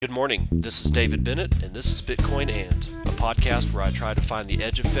Good morning. This is David Bennett, and this is Bitcoin a podcast where I try to find the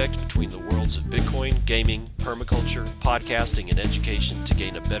edge effect between the worlds of Bitcoin, gaming, permaculture, podcasting, and education to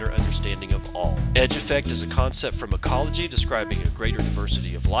gain a better understanding of all. Edge effect is a concept from ecology describing a greater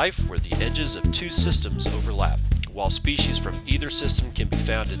diversity of life where the edges of two systems overlap. While species from either system can be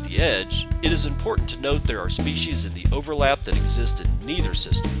found at the edge, it is important to note there are species in the overlap that exist in neither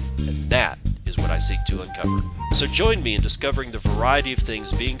system, and that is what I seek to uncover. So join me in discovering the variety of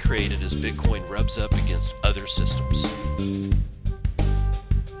things being created as Bitcoin rubs up against other systems.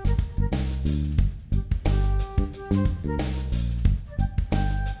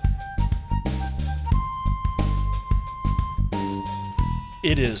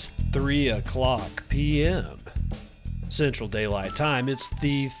 It is 3 o'clock p.m. Central Daylight Time. It's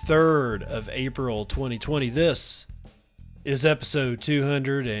the 3rd of April 2020. This is episode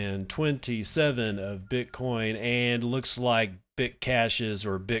 227 of Bitcoin, and looks like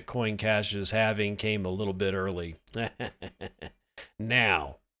Bitcoin Cash's halving came a little bit early.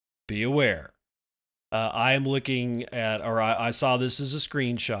 Now, be aware. I am looking at, I saw this as a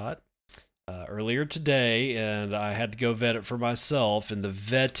screenshot earlier today, and I had to go vet it for myself, and the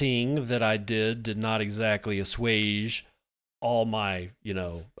vetting that I did not exactly assuage all my,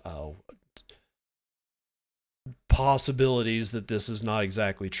 possibilities that this is not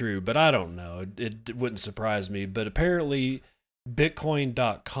exactly true, but I don't know. It wouldn't surprise me, but apparently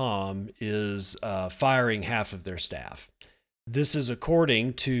Bitcoin.com is firing half of their staff. This is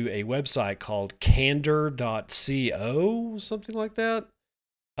according to a website called Candor.co, something like that.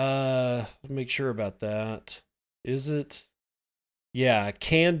 Let me make sure about that. Is it? Yeah,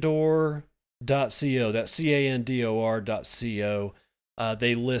 Candor.co. That's Candor.co.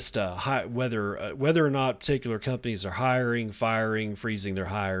 They list whether or not particular companies are hiring, firing, freezing their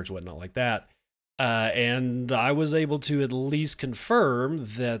hires, whatnot like that. And I was able to at least confirm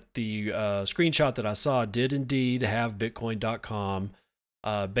that the screenshot that I saw did indeed have Bitcoin.com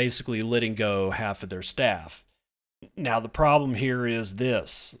basically letting go half of their staff. Now, the problem here is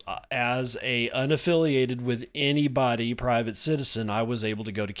this. As a unaffiliated with anybody private citizen, I was able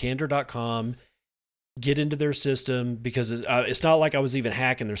to go to Candor.com, get into their system, because it's not like I was even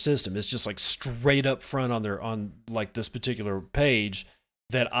hacking their system. It's just like straight up front on like this particular page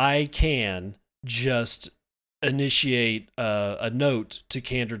that I can just initiate a note to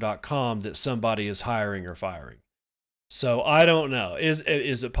Candor.com that somebody is hiring or firing. So I don't know.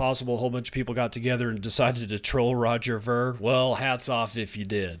 Is it possible a whole bunch of people got together and decided to troll Roger Ver? Well, hats off if you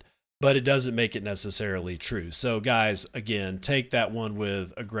did. But it doesn't make it necessarily true. So guys, again, take that one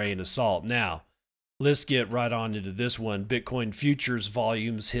with a grain of salt. Now, let's get right on into this one. Bitcoin futures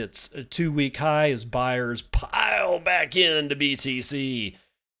volumes hits a 2-week high as buyers pile back into BTC.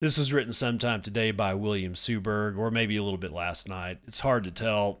 This was written sometime today by William Suberg, or maybe a little bit last night. It's hard to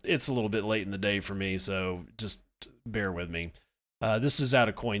tell. It's a little bit late in the day for me, so just bear with me. This is out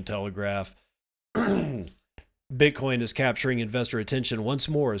of Cointelegraph. Bitcoin is capturing investor attention once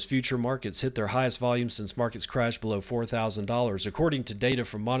more as future markets hit their highest volume since markets crashed below $4,000. According to data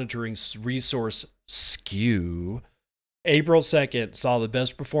from monitoring resource Skew, April 2nd saw the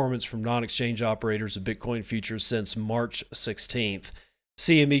best performance from non-exchange operators of Bitcoin futures since March 16th.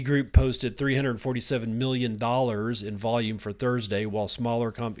 CME Group posted $347 million in volume for Thursday, while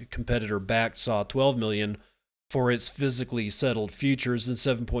smaller competitor Bakkt saw $12 million for its physically settled futures and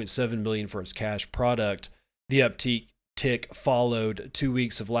 $7.7 million for its cash product. The uptick followed 2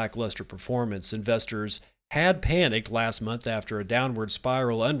 weeks of lackluster performance. Investors had panicked last month after a downward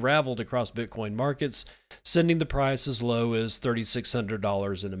spiral unraveled across Bitcoin markets, sending the price as low as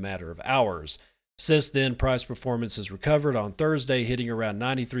 $3,600 in a matter of hours. Since then, price performance has recovered on Thursday, hitting around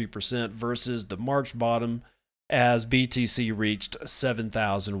 93% versus the March bottom as BTC reached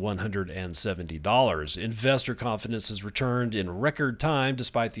 $7,170. Investor confidence has returned in record time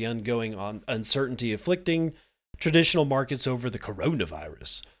despite the ongoing uncertainty afflicting traditional markets over the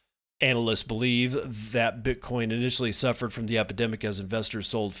coronavirus. Analysts believe that Bitcoin initially suffered from the epidemic as investors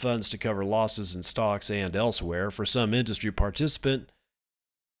sold funds to cover losses in stocks and elsewhere. For some industry participants,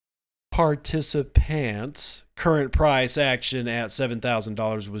 current price action at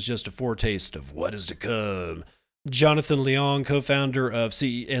 $7,000 was just a foretaste of what is to come. Jonathan Leong, co-founder and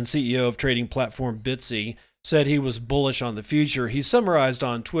CEO of trading platform Bitsy, said he was bullish on the future. He summarized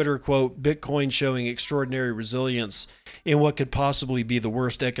on Twitter, quote, Bitcoin showing extraordinary resilience in what could possibly be the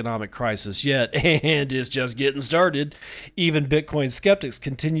worst economic crisis yet, and is just getting started. Even Bitcoin skeptics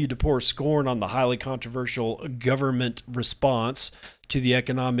continue to pour scorn on the highly controversial government response to the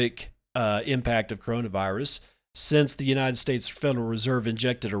economic impact of coronavirus. since the United States Federal Reserve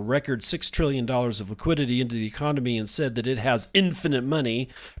injected a record $6 trillion of liquidity into the economy and said that it has infinite money,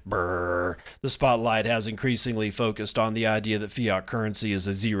 the spotlight has increasingly focused on the idea that fiat currency is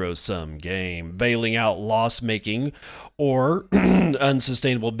a zero-sum game. Bailing out loss-making or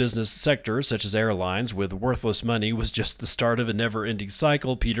unsustainable business sectors such as airlines with worthless money was just the start of a never-ending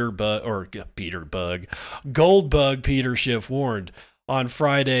cycle, Goldbug Peter Schiff warned. On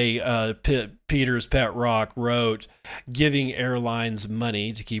Friday, Peter's Pet Rock wrote, giving airlines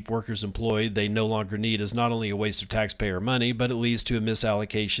money to keep workers employed they no longer need is not only a waste of taxpayer money, but it leads to a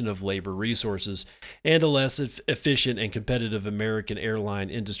misallocation of labor resources and a less efficient and competitive American airline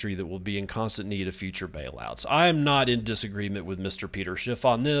industry that will be in constant need of future bailouts. I am not in disagreement with Mr. Peter Schiff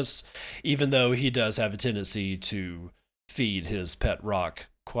on this, even though he does have a tendency to feed his pet rock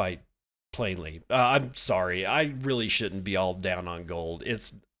quite plainly. I'm sorry. I really shouldn't be all down on gold.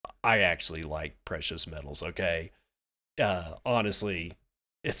 I actually like precious metals, okay? Honestly,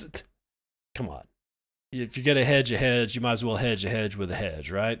 come on. If you're going to hedge a hedge, you might as well hedge a hedge with a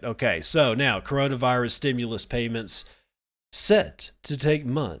hedge, right? Okay, so now coronavirus stimulus payments set to take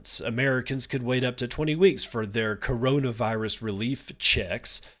months. Americans could wait up to 20 weeks for their coronavirus relief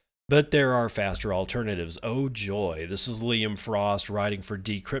checks, but there are faster alternatives. Oh joy. This is Liam Frost writing for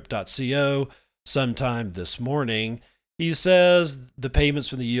Decrypt.co sometime this morning. He says the payments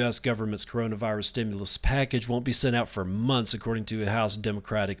from the U.S. government's coronavirus stimulus package won't be sent out for months, according to a House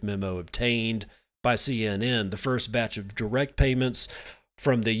Democratic memo obtained by CNN. The first batch of direct payments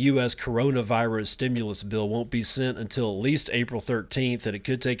from the U.S. coronavirus stimulus bill won't be sent until at least April 13th, and it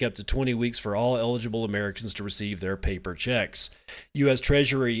could take up to 20 weeks for all eligible Americans to receive their paper checks. U.S.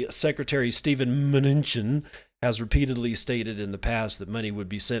 Treasury Secretary Steven Mnuchin has repeatedly stated in the past that money would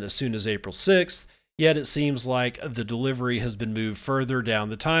be sent as soon as April 6th, yet it seems like the delivery has been moved further down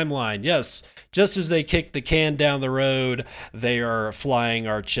the timeline. Yes, just as they kick the can down the road, they are flying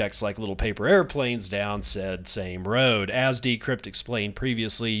our checks like little paper airplanes down said same road. As Decrypt explained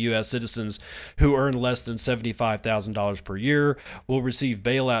previously, U.S. citizens who earn less than $75,000 per year will receive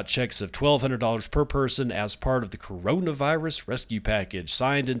bailout checks of $1,200 per person as part of the coronavirus rescue package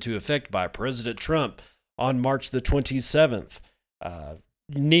signed into effect by President Trump on March the 27th.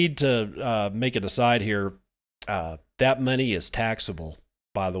 Need to make an aside here. That money is taxable,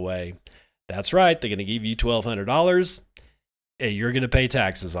 by the way. That's right. They're going to give you $1,200 and you're going to pay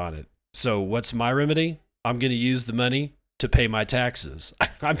taxes on it. So what's my remedy? I'm going to use the money to pay my taxes.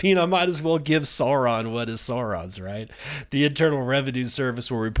 I mean, I might as well give Sauron what is Sauron's, right? The Internal Revenue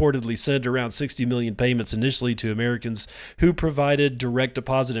Service will reportedly send around 60 million payments initially to Americans who provided direct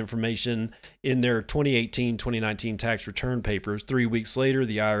deposit information in their 2018-2019 tax return papers. 3 weeks later,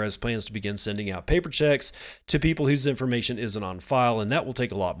 the IRS plans to begin sending out paper checks to people whose information isn't on file, and that will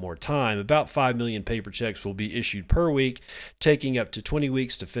take a lot more time. About 5 million paper checks will be issued per week, taking up to 20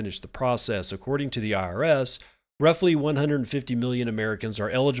 weeks to finish the process. According to the IRS, roughly 150 million Americans are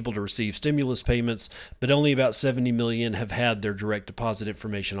eligible to receive stimulus payments, but only about 70 million have had their direct deposit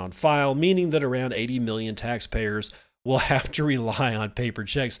information on file, meaning that around 80 million taxpayers will have to rely on paper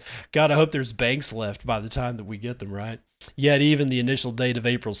checks. God, I hope there's banks left by the time that we get them, right? Yet even the initial date of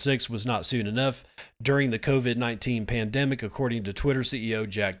April 6th was not soon enough. During the COVID-19 pandemic, according to Twitter CEO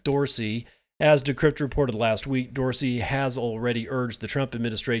Jack Dorsey, as Decrypt reported last week, Dorsey has already urged the Trump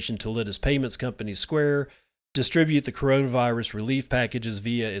administration to let his payments company Square distribute the coronavirus relief packages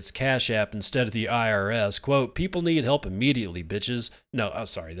via its Cash App instead of the IRS. Quote, people need help immediately, bitches. No, oh,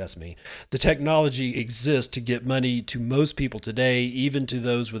 sorry, that's me. The technology exists to get money to most people today, even to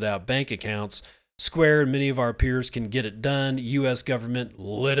those without bank accounts. Square and many of our peers can get it done. U.S. government,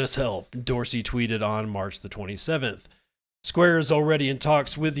 let us help, Dorsey tweeted on March the 27th. Square is already in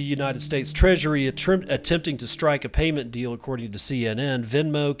talks with the United States Treasury, attempting to strike a payment deal, according to CNN.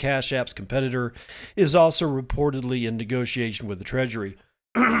 Venmo, Cash App's competitor, is also reportedly in negotiation with the Treasury.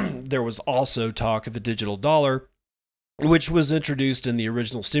 There was also talk of a digital dollar, which was introduced in the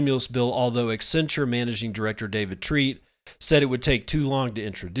original stimulus bill, although Accenture managing director David Treat said it would take too long to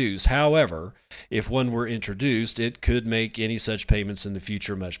introduce. However, if one were introduced, it could make any such payments in the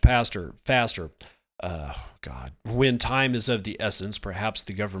future much faster. God. When time is of the essence, perhaps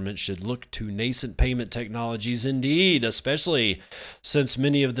the government should look to nascent payment technologies indeed, especially since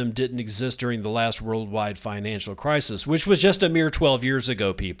many of them didn't exist during the last worldwide financial crisis, which was just a mere 12 years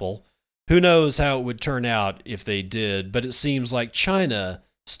ago, people. Who knows how it would turn out if they did, but it seems like China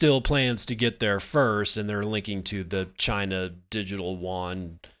still plans to get there first, and they're linking to the China digital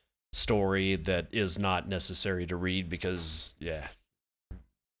yuan story that is not necessary to read because, yeah,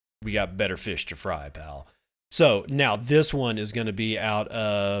 we got better fish to fry, pal. So now this one is going to be out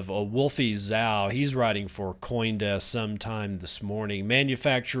of a Wolfie Zhao. He's writing for CoinDesk sometime this morning.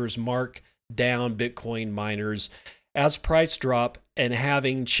 Manufacturers mark down Bitcoin miners as price drop and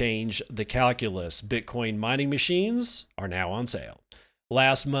having changed the calculus. Bitcoin mining machines are now on sale.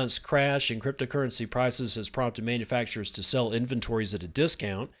 Last month's crash in cryptocurrency prices has prompted manufacturers to sell inventories at a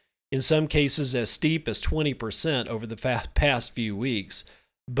discount, in some cases as steep as 20% over the past few weeks.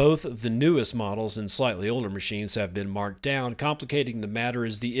 Both the newest models and slightly older machines have been marked down. Complicating the matter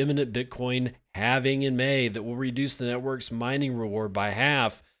is the imminent Bitcoin halving in May that will reduce the network's mining reward by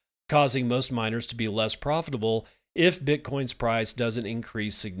half, causing most miners to be less profitable if Bitcoin's price doesn't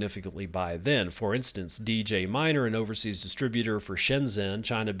increase significantly by then. For instance, DJ Miner, an overseas distributor for Shenzhen,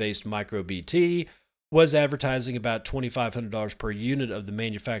 China-based MicroBT, was advertising about $2,500 per unit of the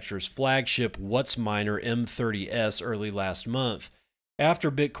manufacturer's flagship WhatsMiner M30S early last month.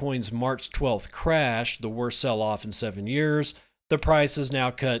 After Bitcoin's March 12th crash, the worst sell-off in 7 years, the price is now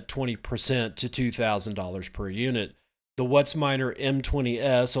cut 20% to $2,000 per unit. The WhatsMiner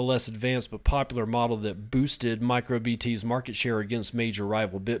M20S, a less advanced but popular model that boosted MicroBT's market share against major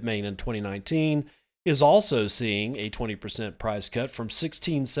rival Bitmain in 2019, is also seeing a 20% price cut from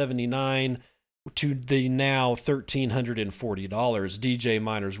 $1,679 to the now $1,340. DJ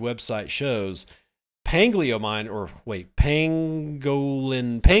Miner's website shows Pangolin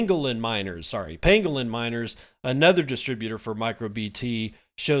Miners, another distributor for MicroBT,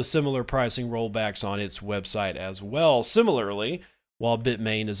 shows similar pricing rollbacks on its website as well. Similarly, while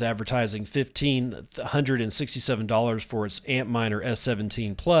Bitmain is advertising $1,567 for its Antminer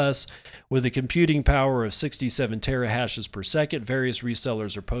S17 Plus, with a computing power of 67 terahashes per second, various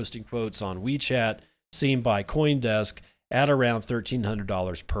resellers are posting quotes on WeChat, seen by CoinDesk, at around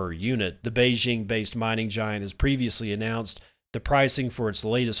 $1,300 per unit. The Beijing-based mining giant has previously announced the pricing for its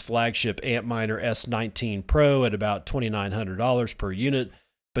latest flagship Antminer S19 Pro at about $2,900 per unit,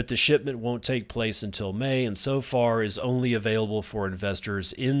 but the shipment won't take place until May and so far is only available for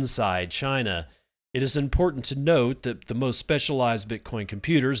investors inside China. It is important to note that the most specialized Bitcoin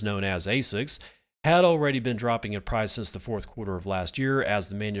computers, known as ASICs, had already been dropping in price since the fourth quarter of last year as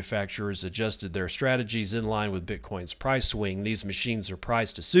the manufacturers adjusted their strategies in line with Bitcoin's price swing. These machines are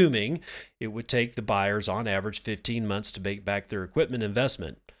priced assuming it would take the buyers on average 15 months to make back their equipment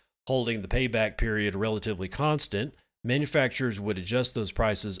investment. Holding the payback period relatively constant, manufacturers would adjust those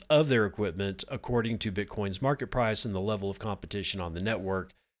prices of their equipment according to Bitcoin's market price and the level of competition on the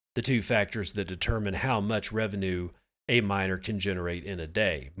network, the two factors that determine how much revenue a miner can generate in a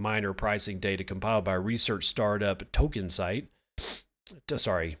day. Miner pricing data compiled by research startup Token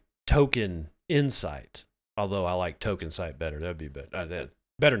Insight, although I like Token Site better. That would be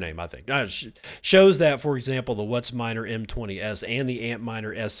better name, I think. Shows that, for example, the WhatsMiner M20S and the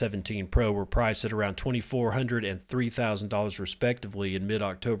Antminer S17 Pro were priced at around $2,400 and $3,000 respectively in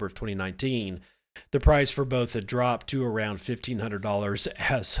mid-October of 2019. The price for both had dropped to around $1,500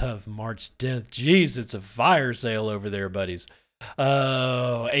 as of March 10th. Jeez, it's a fire sale over there, buddies.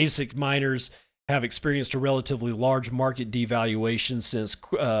 ASIC miners have experienced a relatively large market devaluation since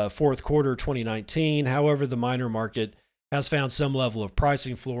fourth quarter 2019. However, the miner market has found some level of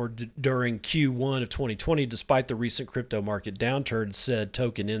pricing floor during Q1 of 2020, despite the recent crypto market downturn, said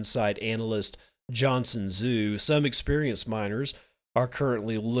Token Insight analyst Johnson Zhu. Some experienced miners are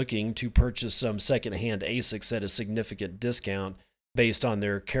currently looking to purchase some secondhand ASICs at a significant discount based on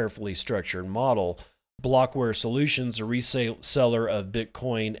their carefully structured model. Blockware Solutions, a reseller of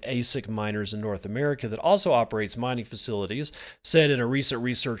Bitcoin ASIC miners in North America that also operates mining facilities, said in a recent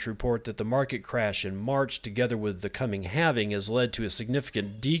research report that the market crash in March, together with the coming halving, has led to a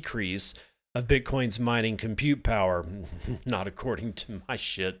significant decrease of Bitcoin's mining compute power, not according to my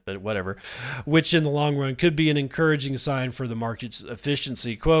shit, but whatever, which in the long run could be an encouraging sign for the market's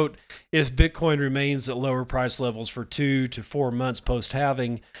efficiency. Quote, if Bitcoin remains at lower price levels for 2 to 4 months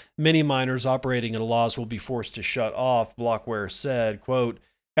post-halving, many miners operating at a loss will be forced to shut off, Blockware said. Quote,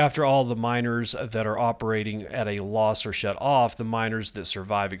 after all the miners that are operating at a loss are shut off, the miners that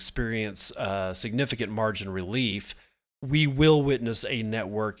survive experience significant margin relief. We will witness a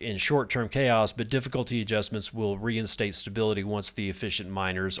network in short-term chaos, but difficulty adjustments will reinstate stability once the efficient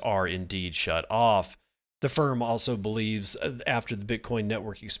miners are indeed shut off. The firm also believes after the Bitcoin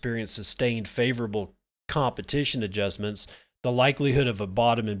network experienced sustained favorable competition adjustments, the likelihood of a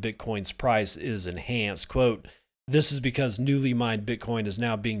bottom in Bitcoin's price is enhanced. Quote, this is because newly mined Bitcoin is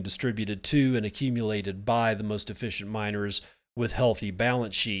now being distributed to and accumulated by the most efficient miners with healthy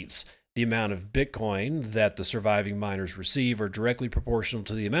balance sheets. The amount of Bitcoin that the surviving miners receive are directly proportional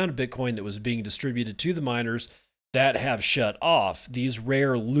to the amount of Bitcoin that was being distributed to the miners that have shut off. These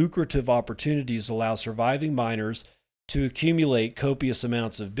rare, lucrative opportunities allow surviving miners to accumulate copious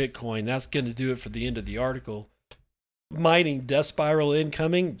amounts of Bitcoin. That's going to do it for the end of the article. Mining death spiral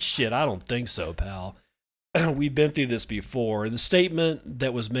incoming? Shit, I don't think so, pal. We've been through this before. The statement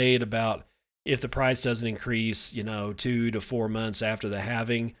that was made about if the price doesn't increase, 2 to 4 months after the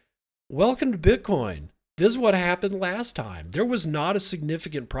halving, welcome to Bitcoin. This is what happened last time. There was not a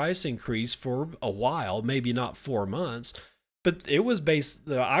significant price increase for a while, maybe not 4 months, but it was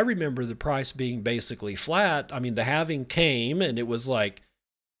I remember the price being basically flat. I mean, the halving came and it was like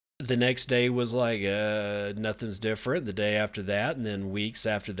the next day was like nothing's different. The day after that, and then weeks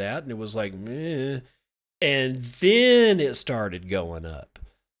after that, and it was like meh. And then it started going up.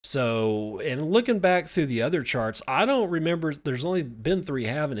 So, and looking back through the other charts, I don't remember. There's only been 3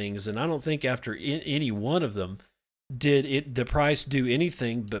 halvings, and I don't think after any one of them did the price do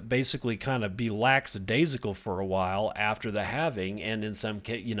anything but basically kind of be lackadaisical for a while after the halving, and in some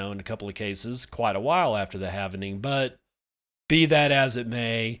in a couple of cases, quite a while after the halving. But be that as it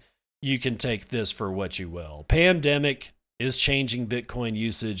may, you can take this for what you will. Pandemic is changing Bitcoin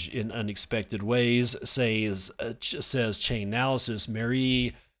usage in unexpected ways, says Chainalysis.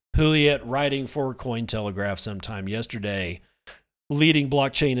 Marie Pouliot, writing for Cointelegraph sometime yesterday. Leading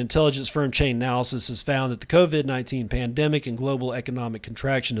blockchain intelligence firm Chainalysis has found that the COVID-19 pandemic and global economic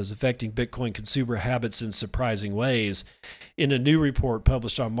contraction is affecting Bitcoin consumer habits in surprising ways. In a new report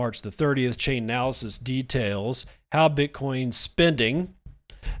published on March the 30th, Chainalysis details how Bitcoin spending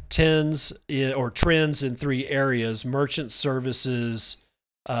trends in 3 areas: merchant services,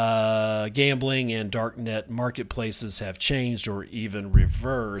 gambling, and darknet marketplaces have changed or even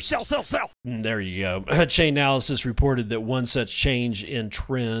reversed. Sell. There you go. Chainalysis reported that one such change in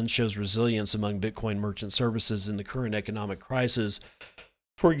trend shows resilience among Bitcoin merchant services in the current economic crisis.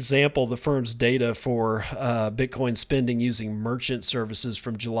 For example, the firm's data for Bitcoin spending using merchant services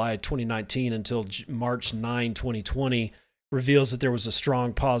from July 2019 until March 9, 2020 reveals that there was a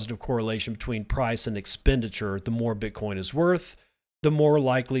strong positive correlation between price and expenditure. The more Bitcoin is worth, the more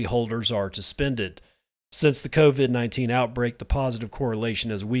likely holders are to spend it. Since the COVID-19 outbreak, the positive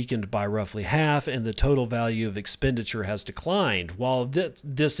correlation has weakened by roughly half, and the total value of expenditure has declined. While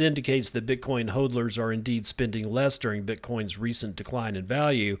this indicates that Bitcoin holders are indeed spending less during Bitcoin's recent decline in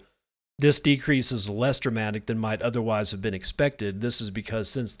value, this decrease is less dramatic than might otherwise have been expected. This is because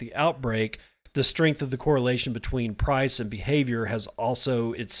since the outbreak, the strength of the correlation between price and behavior has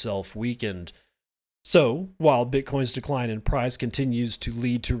also itself weakened. So, while Bitcoin's decline in price continues to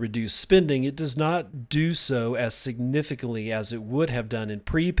lead to reduced spending, it does not do so as significantly as it would have done in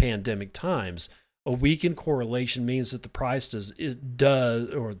pre-pandemic times. A weakened correlation means that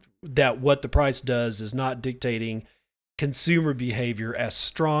what the price does is not dictating consumer behavior as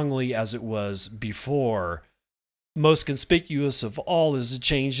strongly as it was before. Most conspicuous of all is a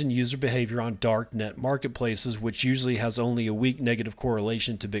change in user behavior on darknet marketplaces, which usually has only a weak negative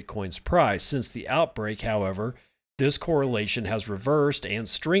correlation to Bitcoin's price. Since the outbreak, however, this correlation has reversed and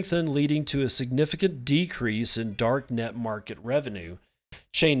strengthened, leading to a significant decrease in darknet market revenue.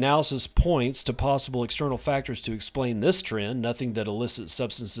 Chainalysis points to possible external factors to explain this trend. Nothing that illicit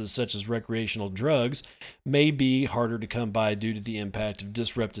substances such as recreational drugs may be harder to come by due to the impact of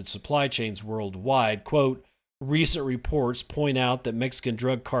disrupted supply chains worldwide. Quote, recent reports point out that Mexican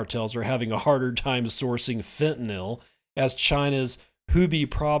drug cartels are having a harder time sourcing fentanyl, as China's Hubei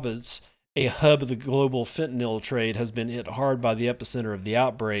province, a hub of the global fentanyl trade, has been hit hard by the epicenter of the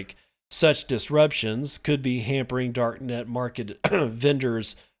outbreak. Such disruptions could be hampering darknet market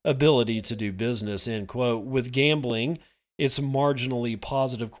vendors' ability to do business, end quote. With gambling, its marginally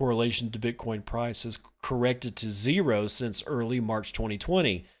positive correlation to Bitcoin price has corrected to 0 since early March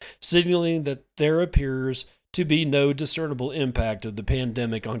 2020, signaling that there appears to be no discernible impact of the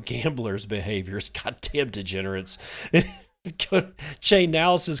pandemic on gamblers' behaviors. Goddamn degenerates.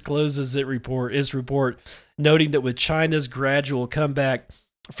 Chainalysis closes its report noting that with China's gradual comeback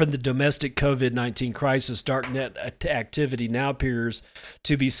from the domestic COVID-19 crisis, darknet activity now appears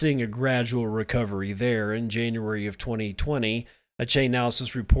to be seeing a gradual recovery there. In January of 2020, a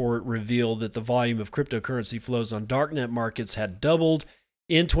Chainalysis report revealed that the volume of cryptocurrency flows on darknet markets had doubled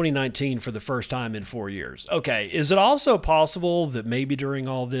in 2019 for the first time in 4 years. Okay, is it also possible that maybe during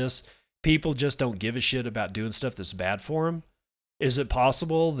all this, people just don't give a shit about doing stuff that's bad for them? Is it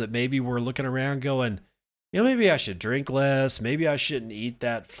possible that maybe we're looking around going, maybe I should drink less, maybe I shouldn't eat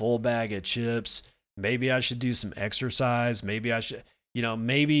that full bag of chips, maybe I should do some exercise, maybe I should,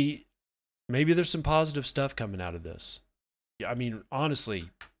 maybe there's some positive stuff coming out of this. I mean, honestly,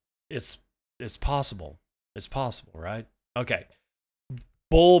 it's possible. It's possible, right? Okay.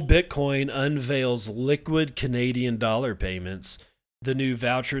 Bull Bitcoin unveils liquid Canadian dollar payments. The new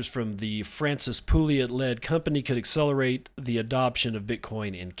vouchers from the Francis Pouliot-led company could accelerate the adoption of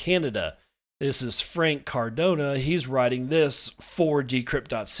Bitcoin in Canada. This is Frank Cardona. He's writing this for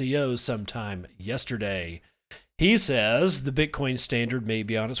Decrypt.co sometime yesterday. He says the Bitcoin standard may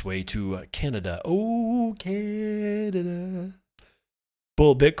be on its way to Canada. Oh, Canada.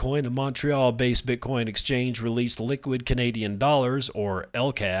 Bull Bitcoin, a Montreal-based Bitcoin exchange, released liquid Canadian dollars, or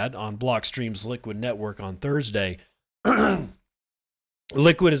LCAD, on Blockstream's Liquid network on Thursday.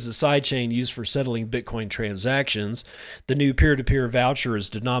 Liquid is a sidechain used for settling Bitcoin transactions. The new peer-to-peer voucher is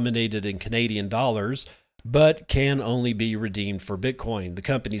denominated in Canadian dollars, but can only be redeemed for Bitcoin. The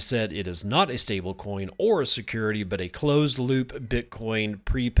company said it is not a stablecoin or a security, but a closed-loop Bitcoin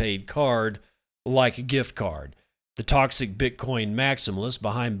prepaid card like a gift card. The toxic Bitcoin maximalist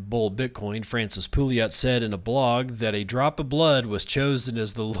behind Bull Bitcoin, Francis Pouliot, said in a blog that a drop of blood was chosen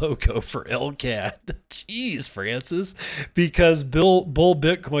as the logo for LCAT. Jeez, Francis. Because Bull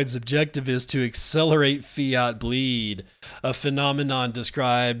Bitcoin's objective is to accelerate fiat bleed, a phenomenon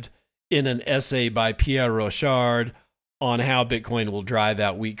described in an essay by Pierre Rochard on how Bitcoin will drive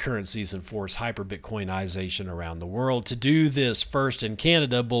out weak currencies and force hyper-Bitcoinization around the world. To do this first in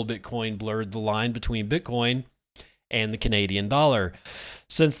Canada, Bull Bitcoin blurred the line between Bitcoin and the Canadian dollar.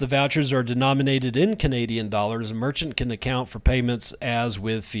 Since the vouchers are denominated in Canadian dollars, a merchant can account for payments as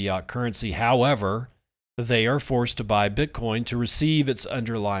with fiat currency. However, they are forced to buy Bitcoin to receive its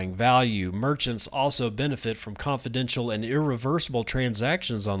underlying value. Merchants also benefit from confidential and irreversible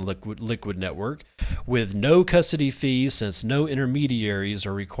transactions on Liquid Network with no custody fees, since no intermediaries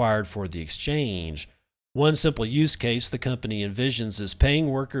are required for the exchange. One simple use case the company envisions is paying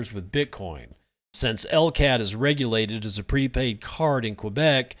workers with Bitcoin. Since LCAT is regulated as a prepaid card in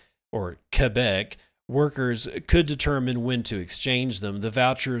Quebec, workers could determine when to exchange them. The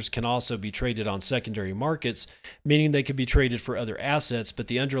vouchers can also be traded on secondary markets, meaning they can be traded for other assets, but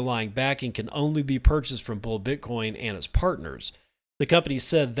the underlying backing can only be purchased from Bull Bitcoin and its partners. The company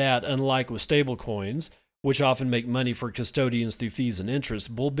said that, unlike with stablecoins, which often make money for custodians through fees and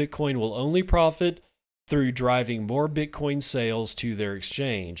interest, Bull Bitcoin will only profit through driving more Bitcoin sales to their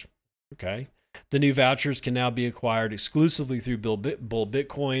exchange. Okay. The new vouchers can now be acquired exclusively through Bull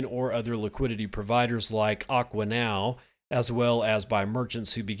Bitcoin or other liquidity providers like Aquanow, as well as by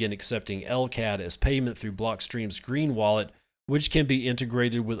merchants who begin accepting LCAD as payment through Blockstream's Green Wallet, which can be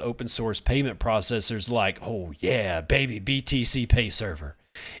integrated with open source payment processors like, oh yeah, baby, BTC Pay Server.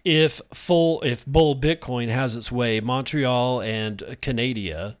 If Bull Bitcoin has its way, Montreal and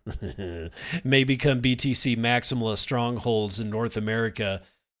Canada may become BTC maximalist strongholds in North America.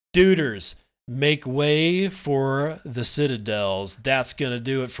 Duders, make way for the Citadels. That's going to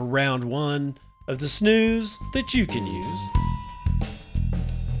do it for round one of the snooze that you can use.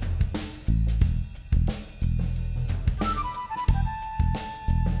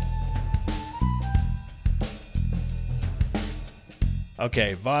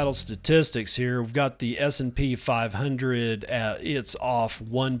 Okay, vital statistics here. We've got the S&P 500 it's off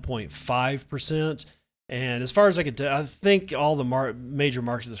 1.5%. And as far as I can tell, I think all the major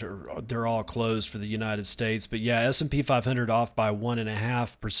markets they're all closed for the United States. But yeah, S&P 500 off by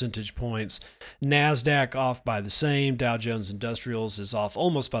 1.5 percentage points. NASDAQ off by the same. Dow Jones Industrials is off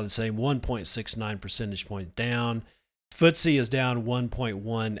almost by the same, 1.69 percentage point down. FTSE is down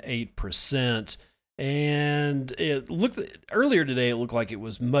 1.18%. And it looked earlier today, it looked like it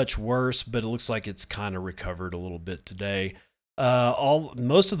was much worse, but it looks like it's kind of recovered a little bit today.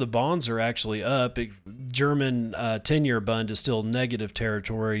 Most of the bonds are actually up. German 10-year bond is still negative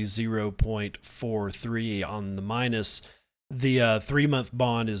territory, 0.43 on the minus. The 3-month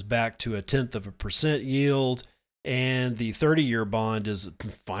bond is back to 0.1% yield, and the 30-year bond is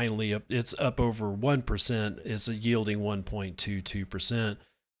finally up. It's up over 1%. It's yielding 1.22%.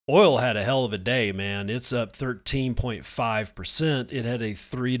 Oil had a hell of a day, man. It's up 13.5%. It had a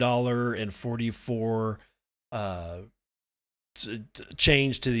 $3.44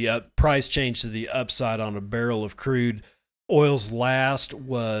 price change to the upside on a barrel of crude. Oil's last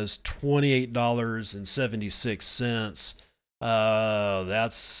was $28.76.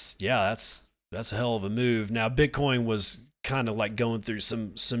 That's a hell of a move. Now Bitcoin was kind of like going through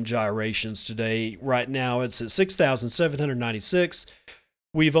some gyrations today. Right now it's at 6,796.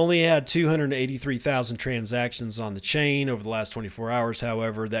 We've only had 283,000 transactions on the chain over the last 24 hours.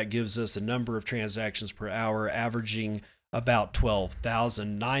 However, that gives us a number of transactions per hour averaging about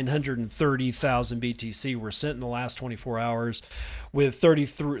 12,000. 930,000 BTC were sent in the last 24 hours, with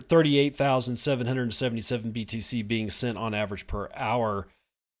 38,777 BTC being sent on average per hour.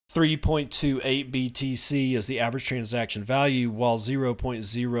 3.28 BTC is the average transaction value, while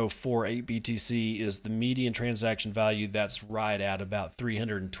 0.048 BTC is the median transaction value. That's right at about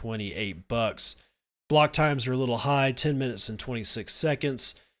 $328. Block times are a little high, 10 minutes and 26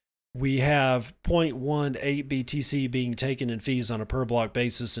 seconds. We have 0.18 BTC being taken in fees on a per block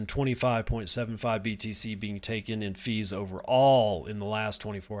basis and 25.75 BTC being taken in fees overall in the last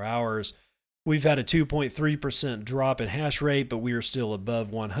 24 hours. We've had a 2.3% drop in hash rate, but we are still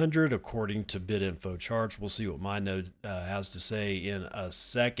above 100 according to BitInfo charts. We'll see what my node has to say in a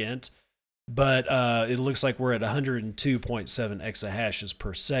second. But it looks like we're at 102.7 exahashes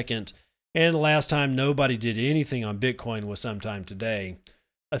per second. And the last time nobody did anything on Bitcoin was sometime today.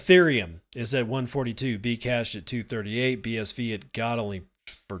 Ethereum is at 142, Bcash at 238, BSV at God only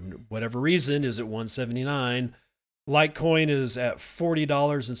for whatever reason is at 179. Litecoin is at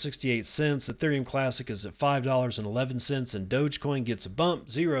 $40.68. Ethereum Classic is at $5.11, and Dogecoin gets a bump,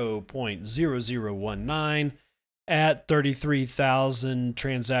 0.0019 at 33,000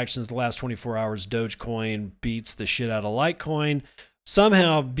 transactions the last 24 hours. Dogecoin beats the shit out of Litecoin.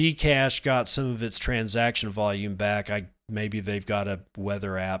 Somehow Bcash got some of its transaction volume back. Maybe they've got a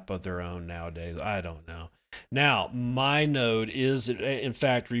weather app of their own nowadays. I don't know. Now, my node is, in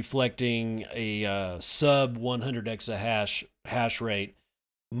fact, reflecting a sub 100 exahash hash rate.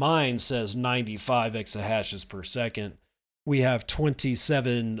 Mine says 95 exahashes per second. We have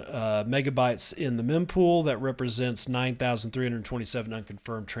 27 megabytes in the mempool. That represents 9,327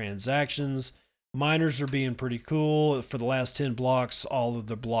 unconfirmed transactions. Miners are being pretty cool. For the last 10 blocks, all of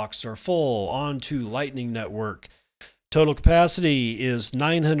the blocks are full. On to Lightning Network. Total capacity is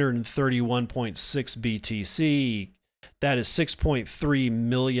 931.6 BTC. That is $6.3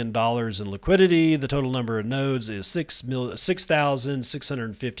 million in liquidity. The total number of nodes is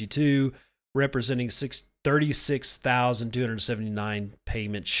 6,652, representing 36,279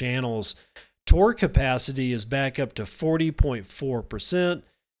 payment channels. Tor capacity is back up to 40.4%,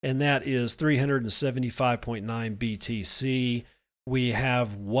 and that is 375.9 BTC. We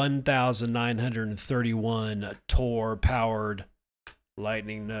have 1,931 Tor-powered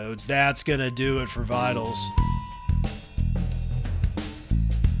Lightning nodes. That's going to do it for Vitals.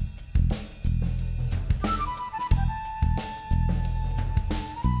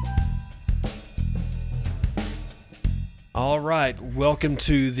 All right, welcome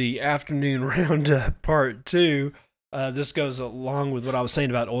to the afternoon roundup part 2. This goes along with what I was saying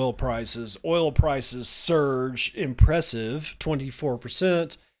about oil prices. Oil prices surge impressive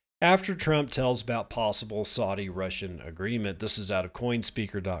 24% after Trump tells about possible Saudi-Russian agreement. This is out of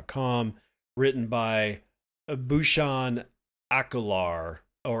coinspeaker.com, written by Bhushan Aklar.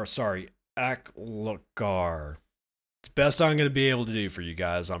 It's best I'm going to be able to do for you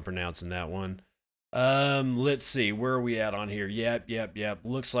guys. I'm pronouncing that one. Let's see, where are we at on here? Yep.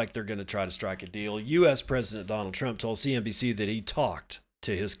 Looks like they're going to try to strike a deal. U.S. President Donald Trump told CNBC that he talked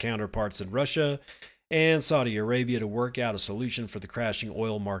to his counterparts in Russia and Saudi Arabia to work out a solution for the crashing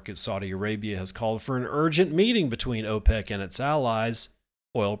oil market. Saudi Arabia has called for an urgent meeting between OPEC and its allies.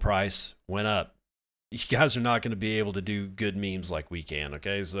 Oil price went up. You guys are not going to be able to do good memes like we can,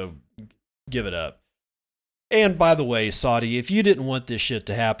 okay? So give it up. And by the way, Saudi, if you didn't want this shit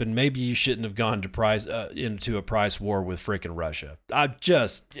to happen, maybe you shouldn't have gone to into a price war with frickin' Russia. I'm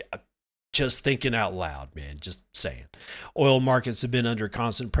just thinking out loud, man. Just saying. Oil markets have been under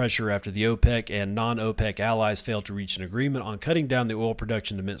constant pressure after the OPEC and non-OPEC allies failed to reach an agreement on cutting down the oil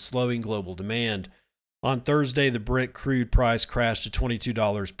production amid slowing global demand. On Thursday, the Brent crude price crashed to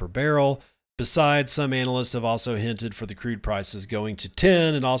 $22 per barrel. Besides, some analysts have also hinted for the crude prices going to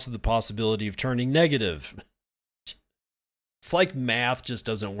 10 and also the possibility of turning negative. It's like math just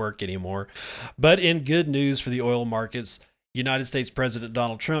doesn't work anymore. But in good news for the oil markets, United States President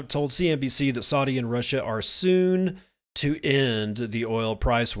Donald Trump told CNBC that Saudi and Russia are soon to end the oil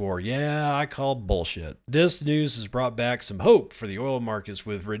price war. Yeah, I call bullshit. This news has brought back some hope for the oil markets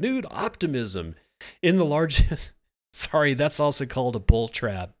with renewed optimism in the largest... Sorry, that's also called a bull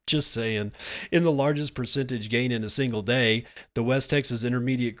trap. Just saying. In the largest percentage gain in a single day, the West Texas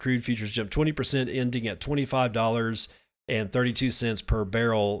Intermediate crude futures jumped 20%, ending at $25.32 per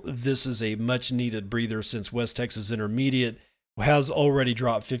barrel. This is a much needed breather since West Texas Intermediate has already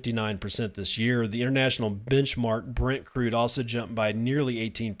dropped 59% this year. The international benchmark Brent crude also jumped by nearly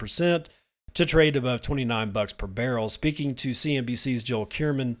 18% to trade above $29 per barrel. Speaking to CNBC's Joel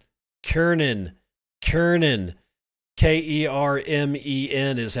Kernen, Kernen, Kermen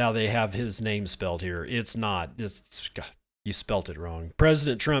is how they have his name spelled here. It's not. You spelt it wrong.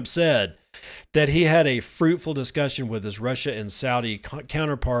 President Trump said that he had a fruitful discussion with his Russia and Saudi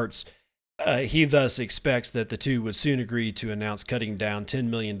counterparts He thus expects that the two would soon agree to announce cutting down $10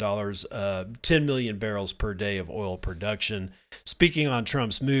 million, 10 million barrels per day of oil production. Speaking on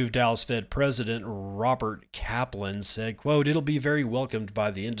Trump's move, Dallas Fed President Robert Kaplan said, quote, "It'll be very welcomed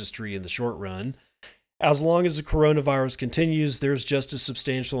by the industry in the short run. As long as the coronavirus continues, there's just a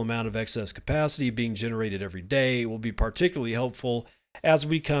substantial amount of excess capacity being generated every day. It will be particularly helpful as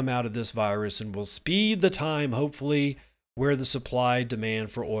we come out of this virus and will speed the time, hopefully, where the supply-demand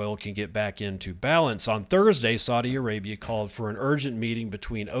for oil can get back into balance." On Thursday, Saudi Arabia called for an urgent meeting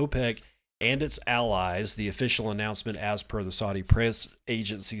between OPEC and its allies. The official announcement, as per the Saudi press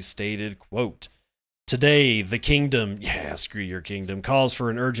agency, stated, quote, "Today, the kingdom," yeah, screw your kingdom, "calls for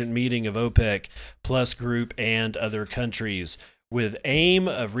an urgent meeting of OPEC plus group and other countries with aim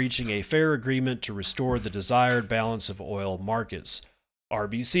of reaching a fair agreement to restore the desired balance of oil markets."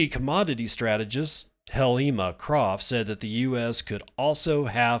 RBC commodity strategist Helima Croft said that the U.S. could also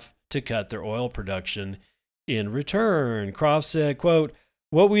have to cut their oil production in return. Croft said, quote,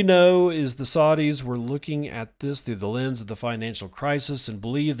 "What we know is the Saudis were looking at this through the lens of the financial crisis and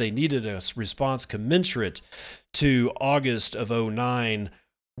believe they needed a response commensurate to August of 2009,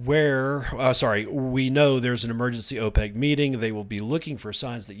 we know there's an emergency OPEC meeting. They will be looking for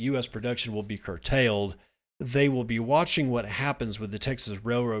signs that U.S. production will be curtailed. They will be watching what happens with the Texas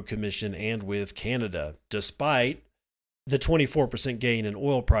Railroad Commission and with Canada. Despite the 24% gain in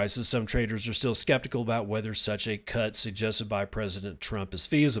oil prices, some traders are still skeptical about whether such a cut suggested by President Trump is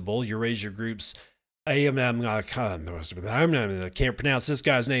feasible. Eurasia Group's I can't pronounce this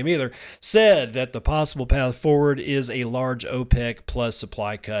guy's name either, said that the possible path forward is a large OPEC plus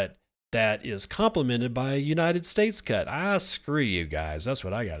supply cut that is complemented by a United States cut. Screw you guys. That's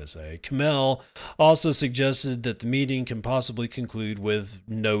what I got to say. Kamel also suggested that the meeting can possibly conclude with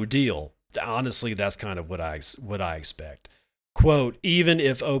no deal. Honestly, that's kind of what I expect. Quote, "Even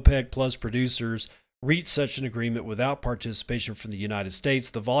if OPEC plus producers reach such an agreement without participation from the United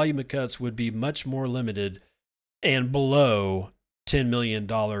States, the volume of cuts would be much more limited and below $10 million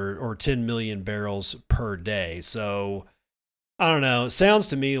or 10 million barrels per day." So I don't know. It sounds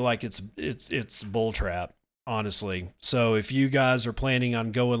to me like it's bull trap, honestly. So if you guys are planning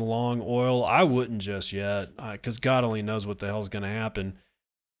on going long oil, I wouldn't just yet, because God only knows what the hell's going to happen.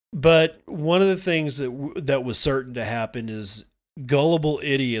 But one of the things that was certain to happen is gullible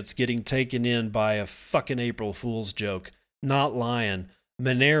idiots getting taken in by a fucking April Fool's joke. Not lying.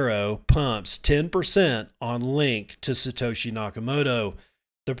 Monero pumps 10% on link to Satoshi Nakamoto.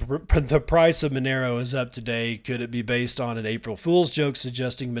 The price of Monero is up today. Could it be based on an April Fool's joke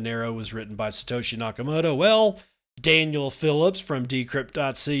suggesting Monero was written by Satoshi Nakamoto? Well, Daniel Phillips from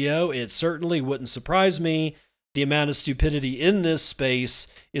Decrypt.co, it certainly wouldn't surprise me. The amount of stupidity in this space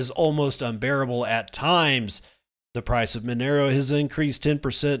is almost unbearable at times. The price of Monero has increased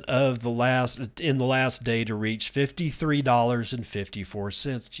 10% in the last day to reach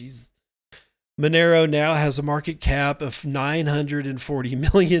 $53.54. Jesus. Monero now has a market cap of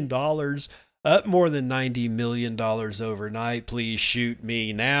 $940 million, up more than $90 million overnight. Please shoot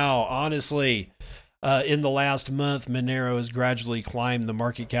me now. Honestly, in the last month, Monero has gradually climbed the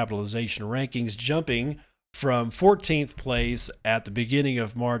market capitalization rankings, jumping from 14th place at the beginning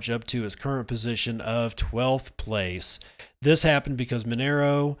of March up to its current position of 12th place. This happened because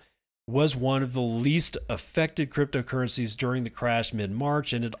Monero was one of the least affected cryptocurrencies during the crash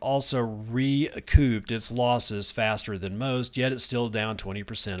mid-March, and it also recouped its losses faster than most, yet it's still down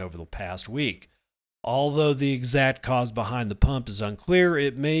 20% over the past week. Although the exact cause behind the pump is unclear,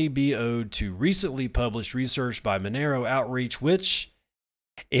 it may be owed to recently published research by Monero Outreach, which,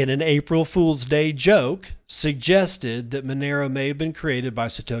 in an April Fool's Day joke, suggested that Monero may have been created by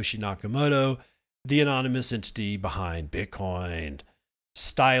Satoshi Nakamoto, the anonymous entity behind Bitcoin.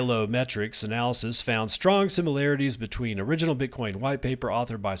 Stylometrics analysis found strong similarities between original Bitcoin white paper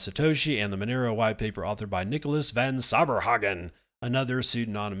authored by Satoshi and the Monero white paper authored by Nicholas van Saberhagen, another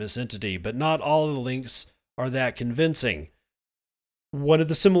pseudonymous entity, but not all of the links are that convincing. One of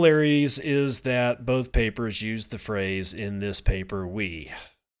the similarities is that both papers use the phrase, "in this paper we,"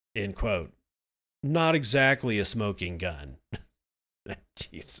 end quote. Not exactly a smoking gun.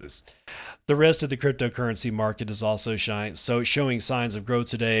 Jesus. The rest of the cryptocurrency market is also showing signs of growth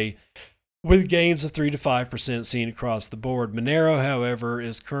today, with gains of 3 to 5% seen across the board. Monero, however,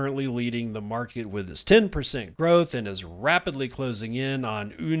 is currently leading the market with its 10% growth and is rapidly closing in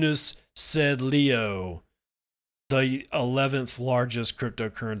on Unis, said Leo, the 11th largest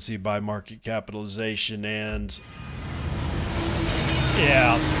cryptocurrency by market capitalization. And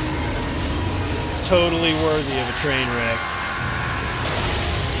yeah, totally worthy of a train wreck.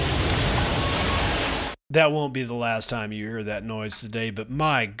 That won't be the last time you hear that noise today, but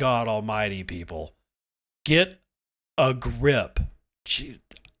my God almighty, people, get a grip.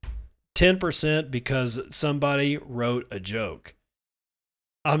 10% because somebody wrote a joke.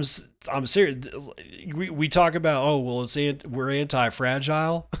 I'm serious. We talk about, oh well, we're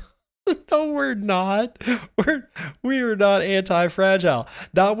anti-fragile. No, we're not. We are not anti-fragile.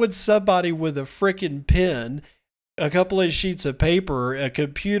 Not when somebody with a freaking pen, a couple of sheets of paper, a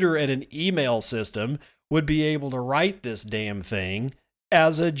computer, and an email system would be able to write this damn thing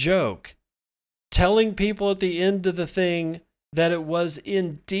as a joke, telling people at the end of the thing that it was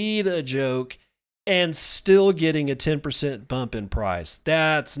indeed a joke and still getting a 10% bump in price.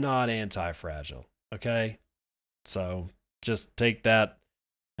 That's not anti-fragile, okay? So just take that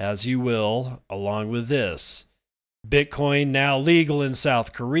as you will, along with this. Bitcoin now legal in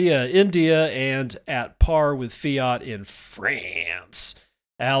South Korea, India, and at par with fiat in France.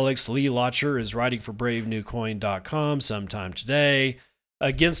 Alex Leelacher is writing for BraveNewCoin.com sometime today.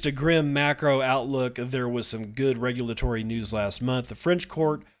 Against a grim macro outlook, there was some good regulatory news last month. The French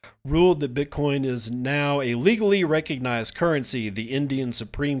court ruled that Bitcoin is now a legally recognized currency. The Indian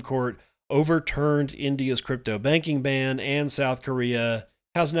Supreme Court overturned India's crypto banking ban, and South Korea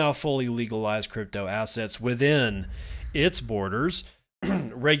has now fully legalized crypto assets within its borders.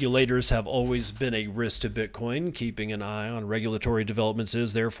 Regulators have always been a risk to Bitcoin. Keeping an eye on regulatory developments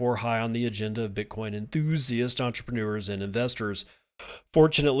is therefore high on the agenda of Bitcoin enthusiasts, entrepreneurs, and investors.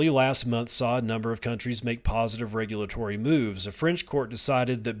 Fortunately, last month saw a number of countries make positive regulatory moves. A French court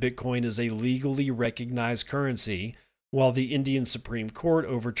decided that Bitcoin is a legally recognized currency, while the Indian Supreme Court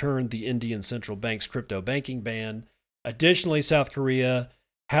overturned the Indian Central Bank's crypto banking ban. Additionally, South Korea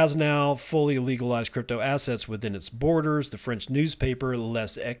has now fully legalized crypto assets within its borders. The French newspaper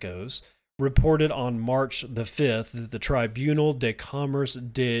Les Echos reported on March the 5th that the Tribunal de Commerce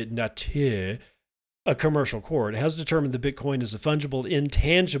de Nature, a commercial court, has determined that Bitcoin is a fungible,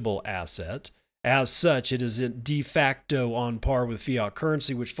 intangible asset. As such, it is de facto on par with fiat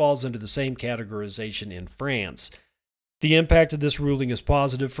currency, which falls under the same categorization in France. The impact of this ruling is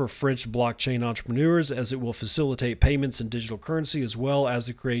positive for French blockchain entrepreneurs, as it will facilitate payments in digital currency as well as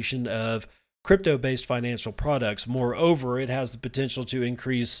the creation of crypto-based financial products. Moreover, it has the potential to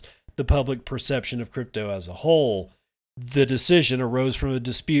increase the public perception of crypto as a whole. The decision arose from a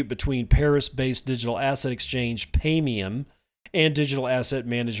dispute between Paris-based digital asset exchange Paymium and digital asset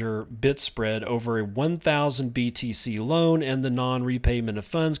manager BitSpread over a 1,000 BTC loan and the non-repayment of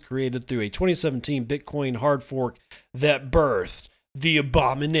funds created through a 2017 Bitcoin hard fork that birthed the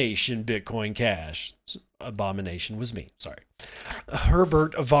abomination Bitcoin Cash. Abomination was me, sorry.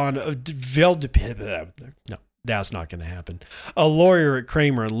 Herbert von Veldepip. No. That's not going to happen. A lawyer at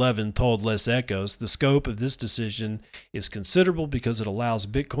Kramer and Levin told Les Echos the scope of this decision is considerable because it allows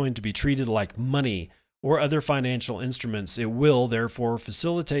Bitcoin to be treated like money or other financial instruments. It will, therefore,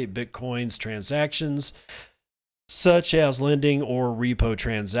 facilitate Bitcoin's transactions, such as lending or repo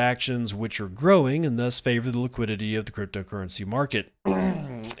transactions, which are growing and thus favor the liquidity of the cryptocurrency market.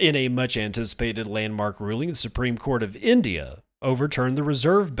 In a much anticipated landmark ruling, the Supreme Court of India overturned the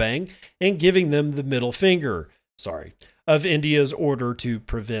Reserve Bank and giving them the middle finger, of India's order to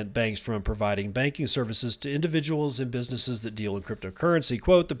prevent banks from providing banking services to individuals and businesses that deal in cryptocurrency.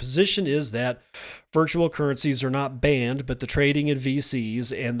 Quote, the position is that virtual currencies are not banned, but the trading in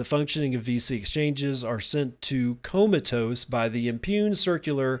VCs and the functioning of VC exchanges are sent to comatose by the impugned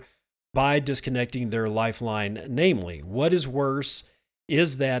circular by disconnecting their lifeline. Namely, what is worse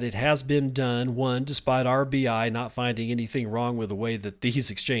is that it has been done, one, despite RBI not finding anything wrong with the way that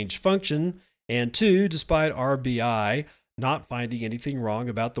these exchanges function, and two, despite RBI not finding anything wrong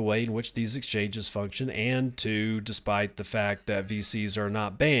about the way in which these exchanges function, and two, despite the fact that VCs are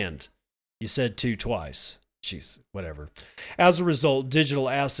not banned. You said two twice. Jeez, whatever. As a result, digital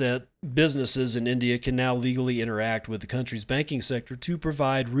asset businesses in India can now legally interact with the country's banking sector to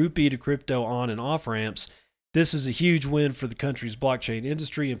provide rupee to crypto on and off ramps. This is a huge win for the country's blockchain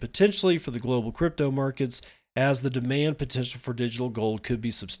industry and potentially for the global crypto markets, as the demand potential for digital gold could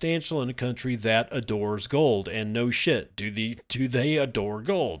be substantial in a country that adores gold. And no shit, do they adore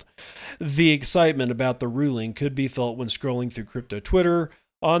gold? The excitement about the ruling could be felt when scrolling through crypto Twitter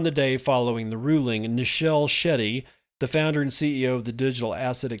on the day following the ruling. Nishal Shetty, the founder and CEO of the digital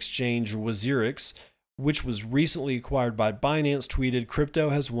asset exchange Wazirix, which was recently acquired by Binance, tweeted, "Crypto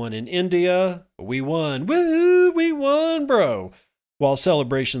has won in India. We won. Woo! We won, bro." While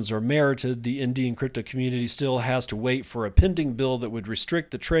celebrations are merited, the Indian crypto community still has to wait for a pending bill that would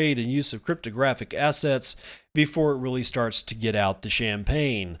restrict the trade and use of cryptographic assets before it really starts to get out the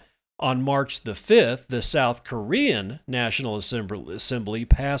champagne. On March the 5th, the South Korean National Assembly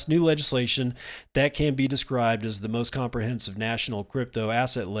passed new legislation that can be described as the most comprehensive national crypto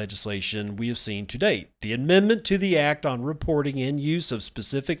asset legislation we have seen to date. The amendment to the Act on Reporting and Use of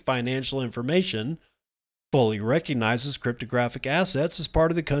Specific Financial Information fully recognizes cryptographic assets as part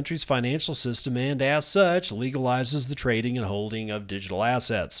of the country's financial system and, as such, legalizes the trading and holding of digital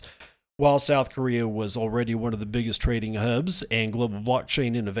assets. While South Korea was already one of the biggest trading hubs and global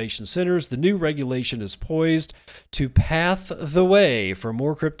blockchain innovation centers, the new regulation is poised to path the way for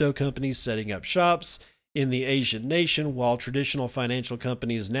more crypto companies setting up shops in the Asian nation, while traditional financial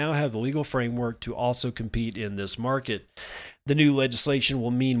companies now have the legal framework to also compete in this market. The new legislation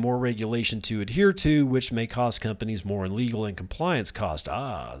will mean more regulation to adhere to, which may cost companies more in legal and compliance costs.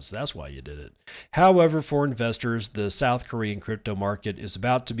 So that's why you did it. However, for investors, the South Korean crypto market is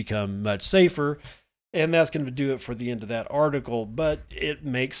about to become much safer, and that's going to do it for the end of that article. But it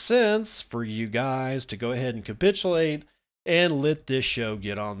makes sense for you guys to go ahead and capitulate and let this show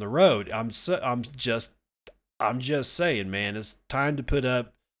get on the road. I'm just saying, man, it's time to put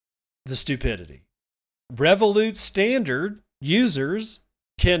up the stupidity. Revolut Standard users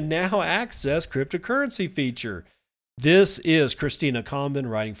can now access cryptocurrency feature. This is Christina Comben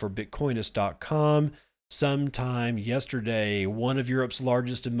writing for Bitcoinist.com. Sometime yesterday, one of Europe's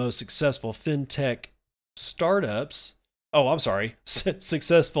largest and most successful fintech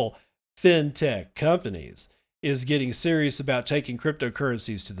successful fintech companies is getting serious about taking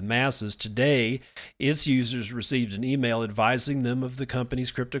cryptocurrencies to the masses. Today, its users received an email advising them of the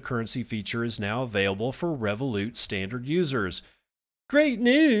company's cryptocurrency feature is now available for Revolut Standard users. Great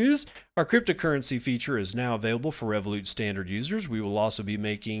news! Our cryptocurrency feature is now available for Revolut Standard users. We will also be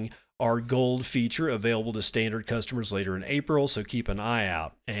making our Gold feature available to Standard customers later in April, so keep an eye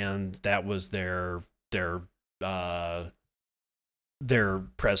out. And that was their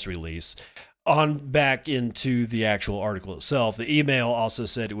press release. On back into the actual article itself, the email also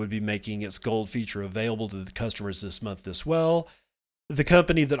said it would be making its Gold feature available to the customers this month as well. The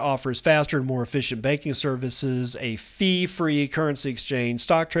company that offers faster and more efficient banking services, a fee-free currency exchange,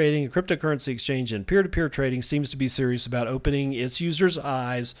 stock trading, a cryptocurrency exchange, and peer-to-peer trading seems to be serious about opening its users'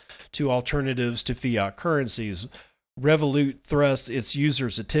 eyes to alternatives to fiat currencies. Revolut thrusts its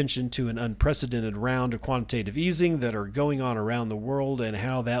users' attention to an unprecedented round of quantitative easing that are going on around the world and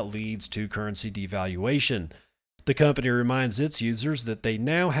how that leads to currency devaluation. The company reminds its users that they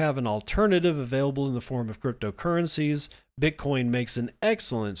now have an alternative available in the form of cryptocurrencies. Bitcoin makes an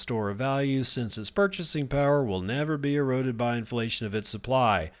excellent store of value since its purchasing power will never be eroded by inflation of its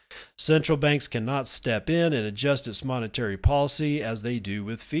supply. Central banks cannot step in and adjust its monetary policy as they do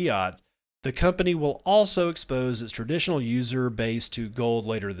with fiat. The company will also expose its traditional user base to gold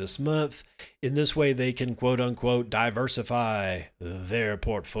later this month. In this way, they can quote-unquote diversify their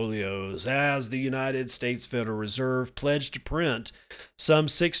portfolios as the United States Federal Reserve pledged to print some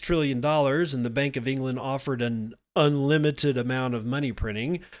 $6 trillion and the Bank of England offered an unlimited amount of money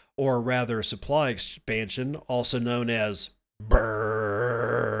printing, or rather supply expansion, also known as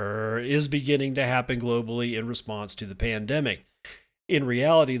BRRRR, is beginning to happen globally in response to the pandemic. In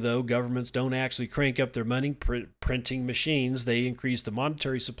reality, though, governments don't actually crank up their money printing machines. They increase the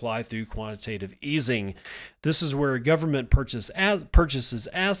monetary supply through quantitative easing. This is where government purchases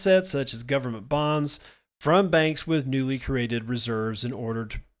assets such as government bonds from banks with newly created reserves in order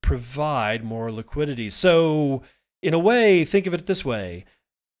to provide more liquidity. So, in a way, think of it this way.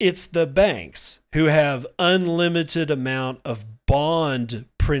 It's the banks who have unlimited amount of bond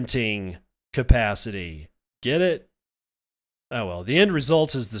printing capacity. Get it? Oh well, the end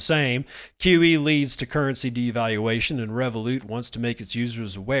result is the same. QE leads to currency devaluation, and Revolut wants to make its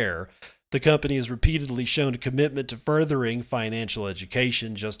users aware. The company has repeatedly shown a commitment to furthering financial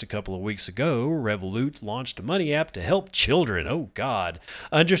education. Just a couple of weeks ago, Revolut launched a money app to help children,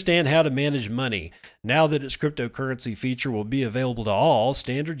 understand how to manage money. Now that its cryptocurrency feature will be available to all,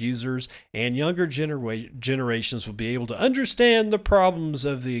 standard users and younger generations will be able to understand the problems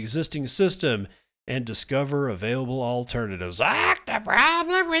of the existing system and discover available alternatives. The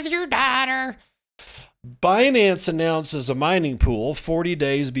problem with your daughter. Binance announces a mining pool 40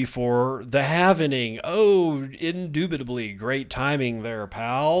 days before the halvening. Indubitably great timing there,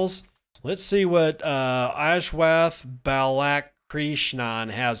 pals. Let's see what Ashwath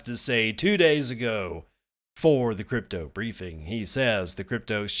Balakrishnan has to say 2 days ago for the crypto briefing. He says the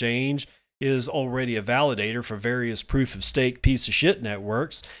crypto exchange is already a validator for various proof-of-stake piece-of-shit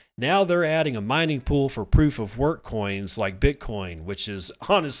networks. Now they're adding a mining pool for proof-of-work coins like Bitcoin, which is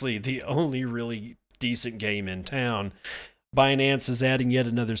honestly the only really decent game in town. Binance is adding yet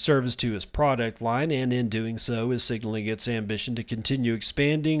another service to its product line, and in doing so is signaling its ambition to continue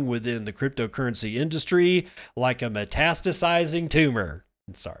expanding within the cryptocurrency industry like a metastasizing tumor.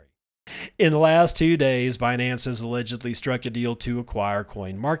 Sorry. In the last 2 days, Binance has allegedly struck a deal to acquire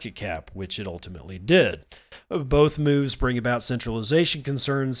CoinMarketCap, which it ultimately did. Both moves bring about centralization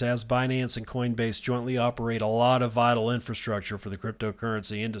concerns as Binance and Coinbase jointly operate a lot of vital infrastructure for the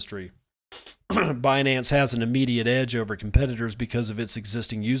cryptocurrency industry. Binance has an immediate edge over competitors because of its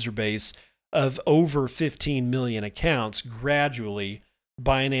existing user base of over 15 million accounts. Gradually,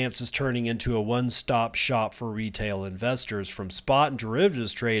 Binance is turning into a one-stop shop for retail investors. From spot and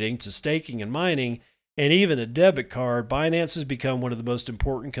derivatives trading to staking and mining, and even a debit card, Binance has become one of the most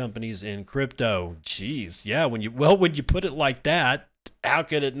important companies in crypto. Jeez, yeah, when you put it like that, how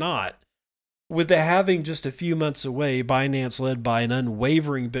could it not? With it having just a few months away, Binance, led by an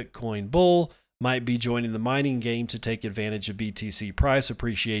unwavering Bitcoin bull, might be joining the mining game to take advantage of BTC price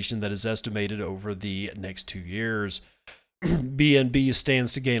appreciation that is estimated over the next 2 years. BNB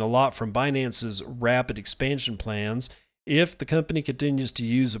stands to gain a lot from Binance's rapid expansion plans. If the company continues to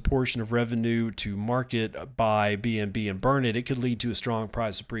use a portion of revenue to market buy BNB and burn it, it could lead to a strong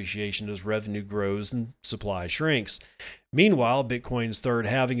price appreciation as revenue grows and supply shrinks. Meanwhile, Bitcoin's third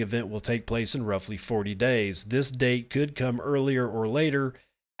halving event will take place in roughly 40 days. This date could come earlier or later,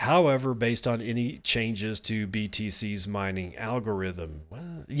 however, based on any changes to BTC's mining algorithm.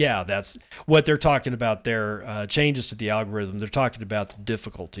 Well, yeah, that's what they're talking about there. Changes to the algorithm. They're talking about the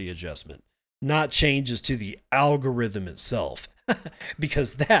difficulty adjustment, not changes to the algorithm itself,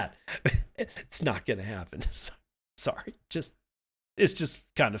 because it's not going to happen. Sorry, it's just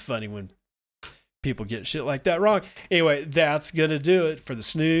kind of funny when people get shit like that wrong. Anyway, that's going to do it for the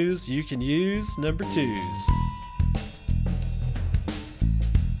snooze you can use number 2s.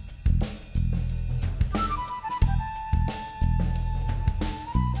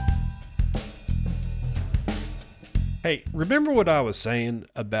 Hey, remember what I was saying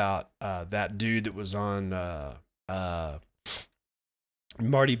about that dude that was on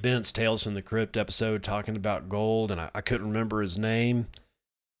Marty Bent's Tales from the Crypt episode talking about gold, and I couldn't remember his name?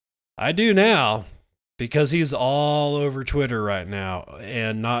 I do now, because he's all over Twitter right now,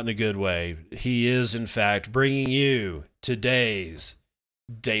 and not in a good way. He is, in fact, bringing you today's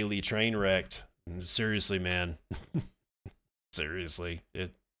Daily Train Wrecked. Seriously, man. Seriously.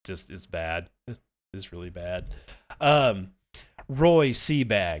 It's bad. It's really bad. Roy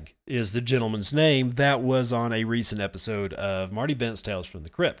Seabag is the gentleman's name that was on a recent episode of Marty Bent's Tales from the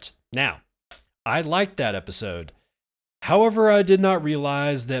Crypt. Now, I liked that episode. However, I did not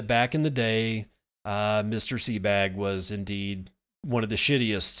realize that back in the day, Mr. Seabag was indeed one of the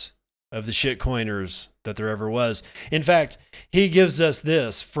shittiest of the shitcoiners that there ever was. In fact, he gives us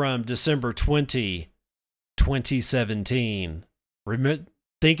this from December 20, 2017.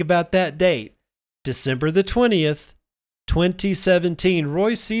 Think about that date. December the 20th, 2017.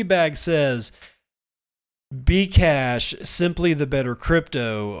 Roy Seabag says, Bcash, simply the better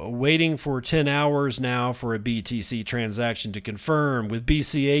crypto. Waiting for 10 hours now for a BTC transaction to confirm. With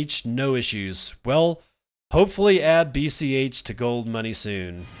BCH, no issues. Well, hopefully add BCH to gold money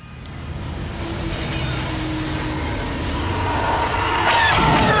soon.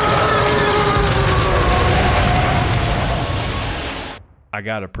 I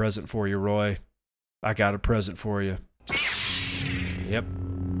got a present for you, Roy. I got a present for you. Yep.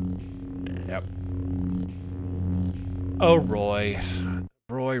 Oh, Roy.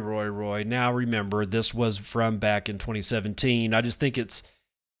 Now remember, this was from back in 2017. I just think it's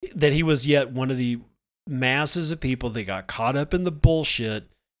that he was yet one of the masses of people that got caught up in the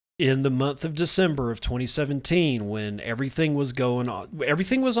bullshit in the month of December of 2017 when everything was going on.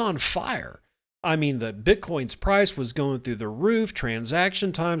 Everything was on fire. I mean, the Bitcoin's price was going through the roof.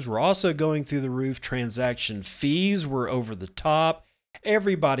 Transaction times were also going through the roof. Transaction fees were over the top.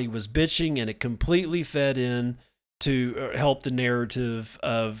 Everybody was bitching, and it completely fed in to help the narrative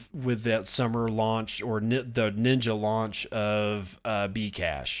with that summer launch or the ninja launch of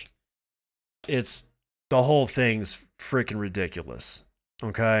Bcash. The whole thing's freaking ridiculous.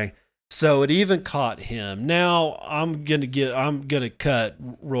 Okay. So it even caught him. Now I'm gonna cut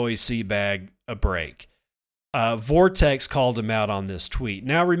Roy Seabag a break. Vortex called him out on this tweet.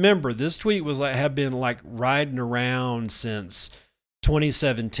 Now remember, this tweet had been riding around since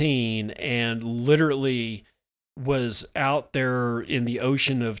 2017 and literally was out there in the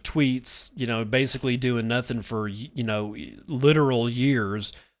ocean of tweets, basically doing nothing for literal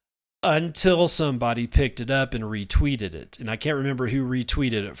years until somebody picked it up and retweeted it. And I can't remember who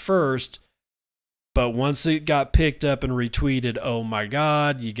retweeted it first, But once it got picked up and retweeted, oh my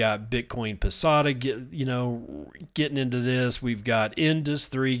God, you got Bitcoin Posada getting into this. We've got Indus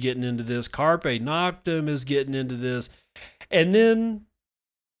 3 getting into this. Carpe Noctem is getting into this. And then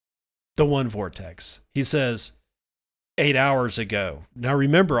the one Vortex. He says 8 hours ago. Now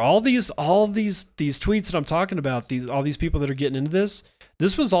remember, all these tweets that I'm talking about, all these people that are getting into this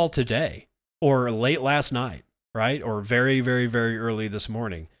was all today or late last night, right? Or very, very, very early this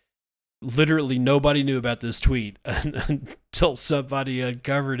morning. Literally nobody knew about this tweet until somebody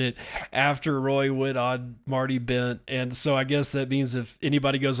uncovered it after Roy went on Marty Bent. And so I guess that means if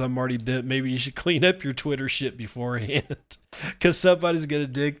anybody goes on Marty Bent, maybe you should clean up your Twitter shit beforehand, because somebody's going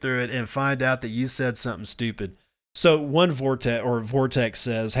to dig through it and find out that you said something stupid. So one Vortex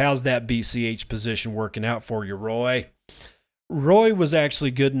says, how's that BCH position working out for you, Roy? Roy was actually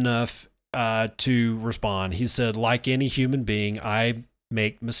good enough to respond. He said, like any human being, I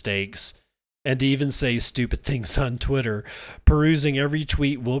make mistakes and even say stupid things on Twitter. Perusing every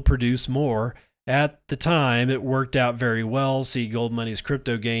tweet will produce more. At the time, it worked out very well. See Gold Money's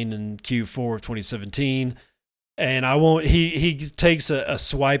crypto gain in Q4 of 2017. And I won't. He takes a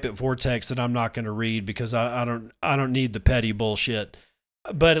swipe at Vortex that I'm not going to read because I don't need the petty bullshit.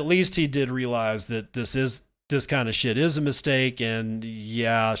 But at least he did realize that this kind of shit is a mistake. And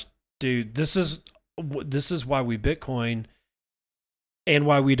yeah, dude, this is why we Bitcoin. And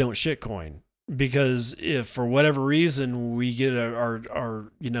why we don't shitcoin, because if for whatever reason we get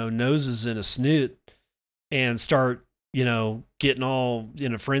our noses in a snoot and start getting all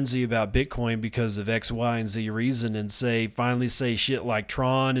in a frenzy about Bitcoin because of X, Y, and Z reason, and finally say shit like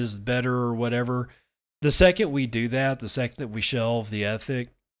Tron is better or whatever, the second we do that, the second that we shelve the ethic,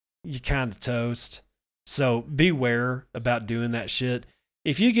 you kind of toast. So beware about doing that shit.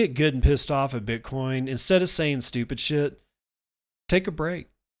 If you get good and pissed off at Bitcoin, instead of saying stupid shit, take a break,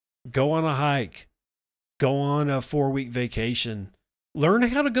 go on a hike, go on a 4-week vacation, learn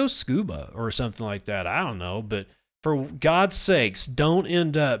how to go scuba or something like that. I don't know, but for God's sakes, don't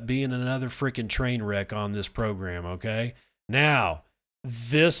end up being another freaking train wreck on this program, okay? Now,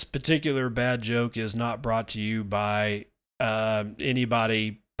 this particular bad joke is not brought to you by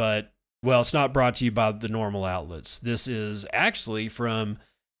anybody but, well, it's not brought to you by the normal outlets. This is actually from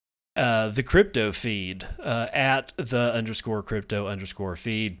the crypto feed at the _crypto_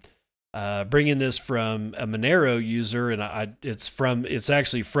 feed, bringing this from a Monero user, and it's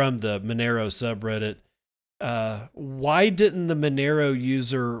actually from the Monero subreddit. Why didn't the Monero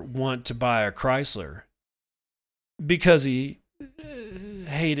user want to buy a Chrysler? Because he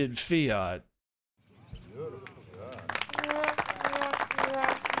hated fiat.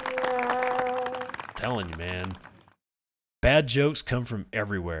 I'm telling you, man. Bad jokes come from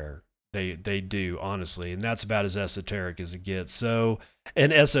everywhere. They do, honestly, and that's about as esoteric as it gets. So,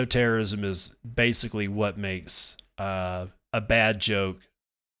 and esotericism is basically what makes a bad joke.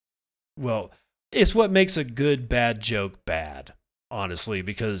 Well, it's what makes a good bad joke bad, honestly,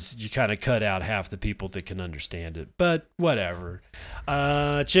 because you kind of cut out half the people that can understand it. But whatever.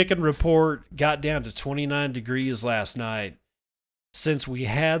 Chicken report got down to 29 degrees last night. Since we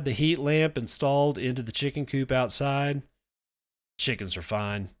had the heat lamp installed into the chicken coop outside, chickens are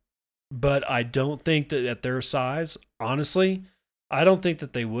fine. But I don't think that at their size, honestly, I don't think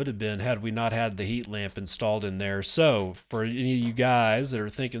that they would have been had we not had the heat lamp installed in there. So for any of you guys that are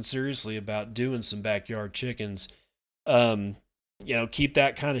thinking seriously about doing some backyard chickens, keep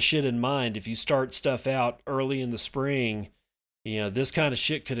that kind of shit in mind. If you start stuff out early in the spring, this kind of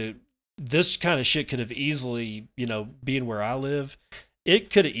shit could have easily, being where I live, it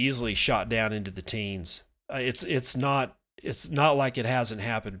could have easily shot down into the teens. It's not like it hasn't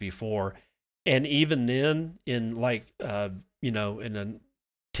happened before. And even then, in in a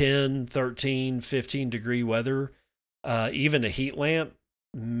 10, 13, 15 degree weather, even a heat lamp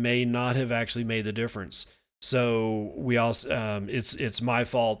may not have actually made the difference. So we also, it's my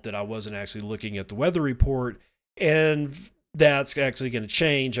fault that I wasn't actually looking at the weather report, and that's actually going to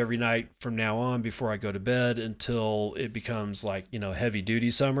change every night from now on before I go to bed until it becomes heavy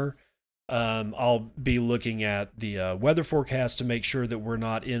duty summer. I'll be looking at the weather forecast to make sure that we're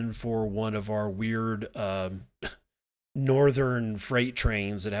not in for one of our weird northern freight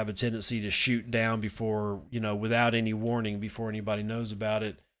trains that have a tendency to shoot down before, without any warning, before anybody knows about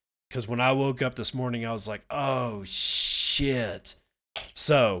it. Because when I woke up this morning, I was like, oh, shit.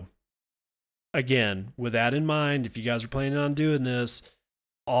 So, again, with that in mind, if you guys are planning on doing this,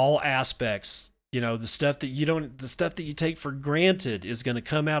 all aspects, the stuff that you take for granted is going to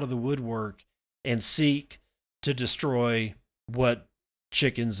come out of the woodwork and seek to destroy what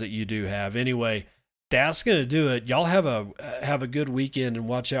chickens that you do have. Anyway, that's going to do it. Y'all have a good weekend, and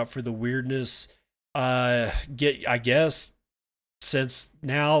watch out for the weirdness I guess since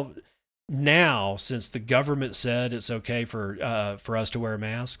since the government said it's okay for us to wear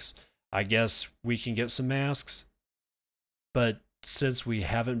masks, I guess we can get some masks. But since we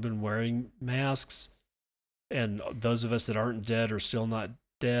haven't been wearing masks, and those of us that aren't dead are still not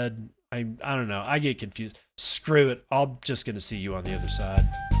dead, I don't know. I get confused. Screw it. I'm just gonna see you on the other side.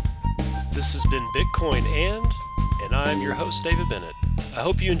 This has been Bitcoin and I'm your host, David Bennett. I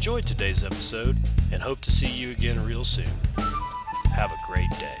hope you enjoyed today's episode and hope to see you again real soon. Have a great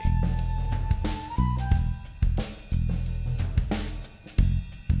day.